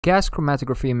Gas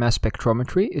chromatography mass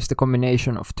spectrometry is the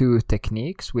combination of two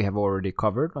techniques we have already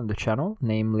covered on the channel,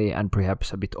 namely and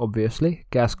perhaps a bit obviously,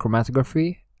 gas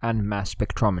chromatography and mass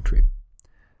spectrometry.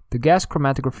 The gas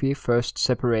chromatography first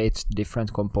separates the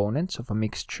different components of a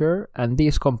mixture, and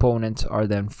these components are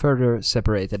then further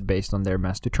separated based on their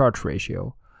mass to charge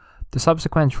ratio. The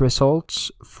subsequent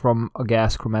results from a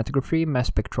gas chromatography mass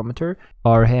spectrometer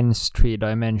are hence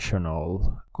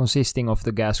three-dimensional, consisting of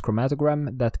the gas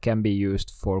chromatogram that can be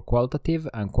used for qualitative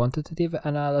and quantitative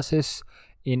analysis,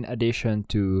 in addition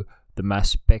to the mass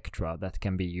spectra that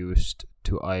can be used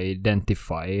to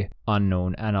identify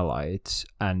unknown analytes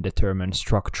and determine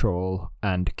structural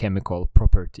and chemical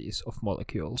properties of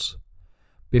molecules.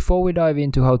 Before we dive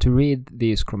into how to read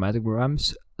these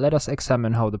chromatograms, let us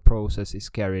examine how the process is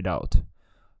carried out.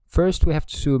 First, we have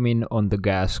to zoom in on the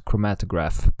gas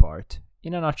chromatograph part.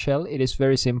 In a nutshell, it is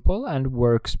very simple and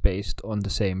works based on the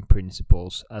same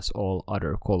principles as all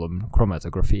other column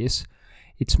chromatographies.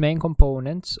 Its main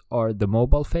components are the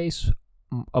mobile phase,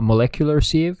 a molecular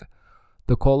sieve,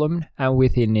 the column, and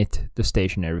within it the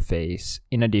stationary phase,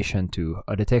 in addition to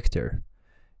a detector.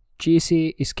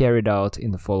 GC is carried out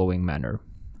in the following manner.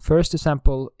 First, the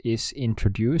sample is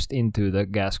introduced into the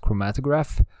gas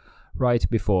chromatograph right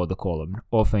before the column,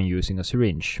 often using a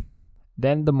syringe.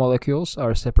 Then the molecules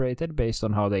are separated based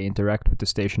on how they interact with the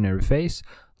stationary phase.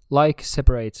 Like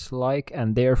separates like,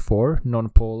 and therefore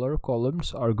nonpolar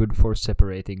columns are good for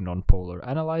separating nonpolar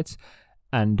analytes,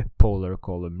 and polar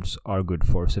columns are good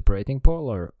for separating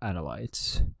polar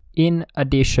analytes. In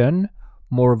addition,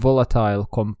 more volatile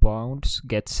compounds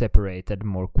get separated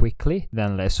more quickly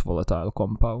than less volatile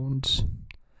compounds.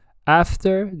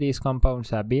 After these compounds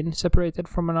have been separated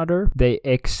from another, they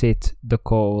exit the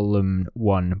column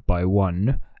one by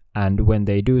one, and when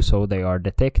they do so, they are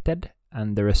detected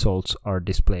and the results are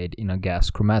displayed in a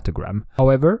gas chromatogram.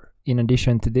 However, in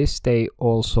addition to this, they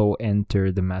also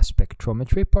enter the mass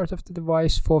spectrometry part of the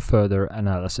device for further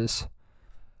analysis.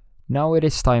 Now it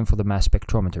is time for the mass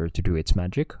spectrometer to do its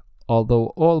magic. Although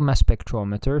all mass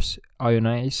spectrometers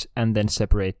ionize and then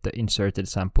separate the inserted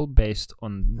sample based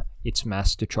on its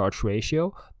mass to charge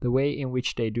ratio, the way in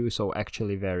which they do so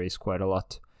actually varies quite a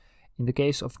lot. In the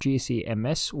case of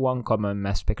GCMS, one common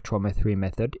mass spectrometry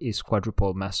method is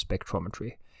quadrupole mass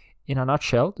spectrometry. In a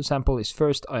nutshell, the sample is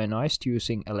first ionized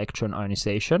using electron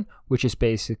ionization, which is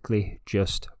basically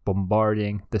just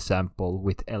bombarding the sample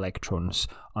with electrons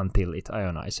until it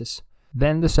ionizes.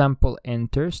 Then the sample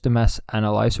enters the mass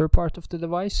analyzer part of the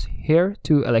device. Here,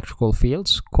 two electrical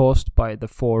fields caused by the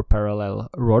four parallel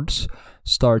rods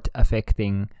start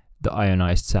affecting the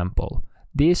ionized sample.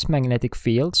 These magnetic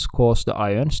fields cause the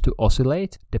ions to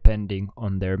oscillate depending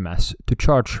on their mass to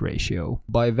charge ratio.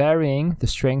 By varying the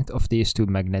strength of these two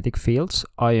magnetic fields,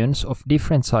 ions of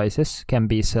different sizes can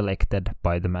be selected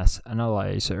by the mass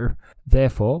analyzer.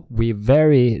 Therefore, we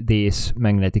vary these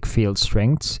magnetic field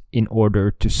strengths in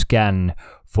order to scan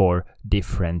for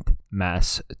different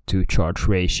mass to charge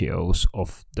ratios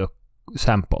of the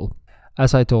sample.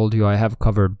 As I told you, I have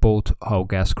covered both how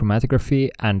gas chromatography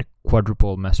and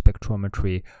quadrupole mass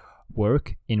spectrometry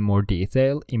work in more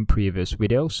detail in previous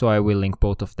videos, so I will link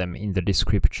both of them in the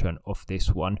description of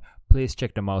this one. Please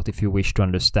check them out if you wish to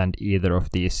understand either of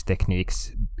these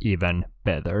techniques even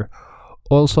better.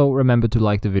 Also, remember to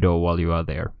like the video while you are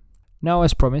there. Now,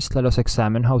 as promised, let us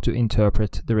examine how to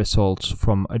interpret the results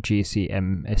from a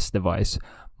GCMS device.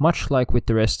 Much like with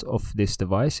the rest of this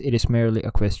device, it is merely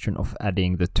a question of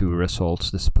adding the two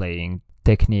results displaying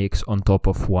techniques on top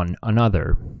of one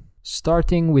another.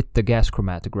 Starting with the gas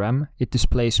chromatogram, it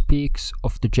displays peaks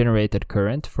of the generated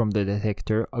current from the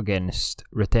detector against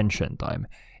retention time.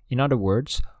 In other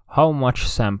words, how much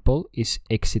sample is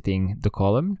exiting the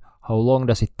column, how long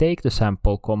does it take the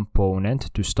sample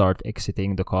component to start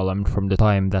exiting the column from the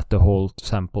time that the whole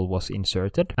sample was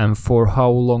inserted, and for how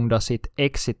long does it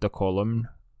exit the column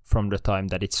from the time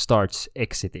that it starts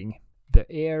exiting. The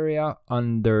area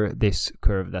under this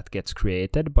curve that gets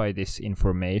created by this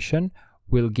information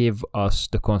will give us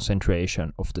the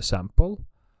concentration of the sample.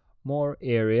 More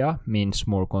area means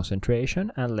more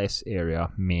concentration, and less area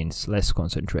means less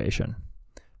concentration.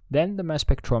 Then the mass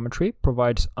spectrometry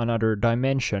provides another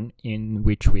dimension in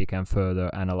which we can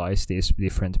further analyze these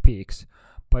different peaks.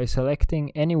 By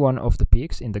selecting any one of the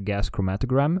peaks in the gas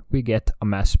chromatogram, we get a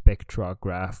mass spectra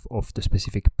graph of the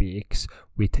specific peaks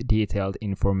with detailed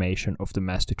information of the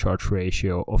mass to charge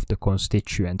ratio of the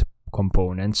constituent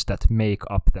components that make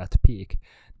up that peak.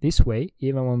 This way,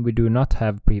 even when we do not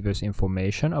have previous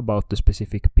information about the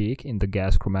specific peak in the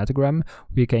gas chromatogram,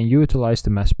 we can utilize the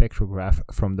mass spectrograph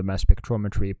from the mass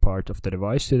spectrometry part of the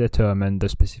device to determine the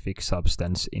specific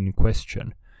substance in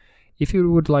question. If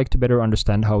you would like to better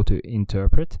understand how to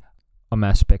interpret a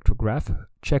mass spectrograph,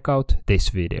 check out this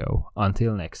video.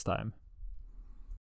 Until next time.